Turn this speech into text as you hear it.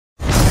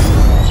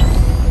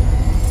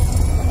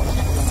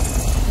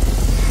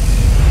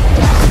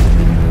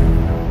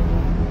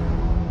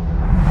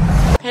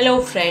Hello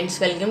friends,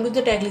 welcome to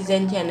the Tech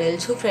Listen channel.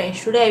 So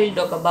friends, today I will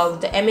talk about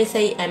the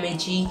MSI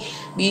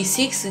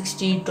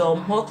B660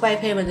 Tomahawk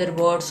Wi-Fi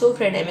motherboard. So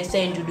friend,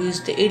 MSI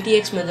introduced the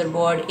ATX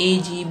motherboard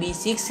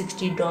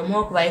B660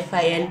 Tomahawk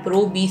Wi-Fi and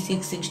PRO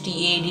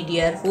B660-A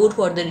DDR4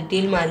 for the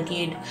retail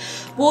market,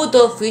 both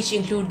of which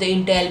include the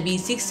Intel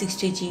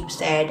B660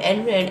 chipset.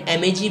 And friend,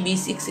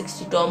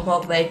 B660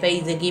 Tomahawk Wi-Fi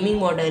is a gaming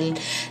model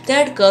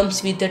that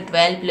comes with a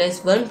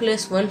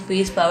 12+1+1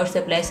 phase power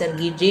supply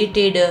circuit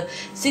rated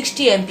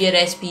 60 ampere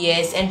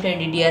SPS and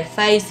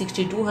DDR5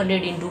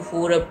 6200 into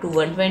 4 up to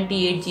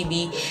 128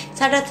 GB,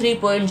 SATA 3.06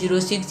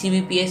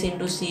 Gbps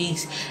into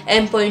 6,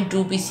 M.2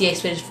 PCI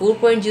Express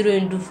 4.0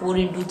 into 4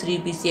 into 3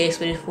 PCI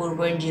Express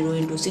 4.0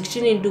 into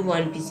 16 into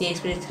 1 PCI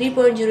Express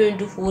 3.0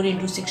 into 4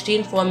 into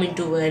 16 form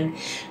into 1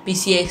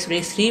 PCI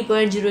Express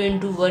 3.0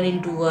 into 1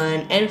 into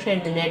 1. And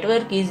friend, the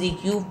network is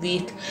equipped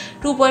with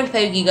 2.5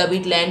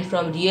 gigabit LAN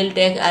from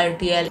Realtek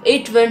RTL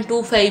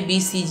 8125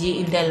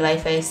 BCG Intel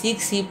Wi-Fi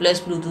 6C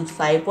plus Bluetooth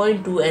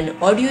 5.2 and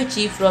audio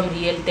chip from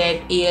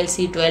Realtek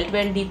ALC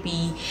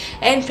 1220p.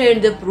 And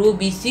friend, the PRO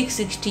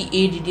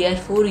B660-A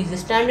DDR4 is a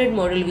standard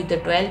model with a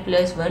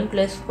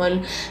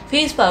 12+1+1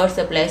 phase power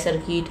supply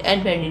circuit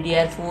and friend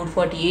DDR4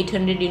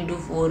 4800 into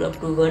 4 up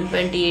to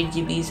 128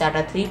 GB,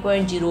 SATA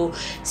 3.0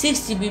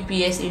 6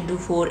 Gbps into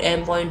 4,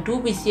 M.2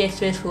 PCI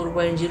Express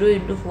 4.0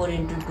 into 4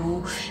 into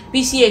 2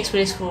 PCI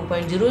Express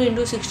 4.0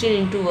 into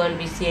 16 into 1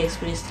 PCI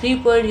Express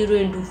 3.0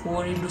 into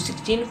 4 into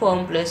 16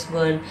 form plus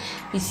 1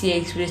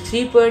 PCI Express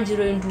 3.0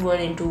 into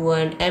 1 into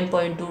 1, M.2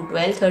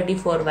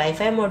 1234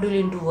 Wi-Fi module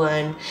into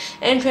 1.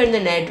 And friend, the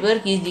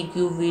network is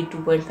equipped with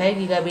 2.5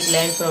 gigabit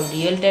LAN from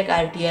Realtek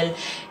RTL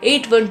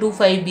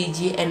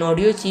 8125BG and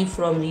audio chip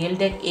from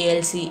Realtek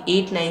ALC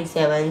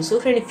 897.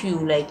 So friend, if you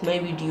like my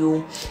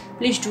video,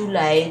 please do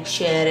like,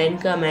 share and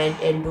comment,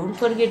 and don't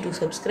forget to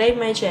subscribe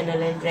my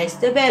channel and press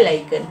the bell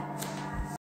icon.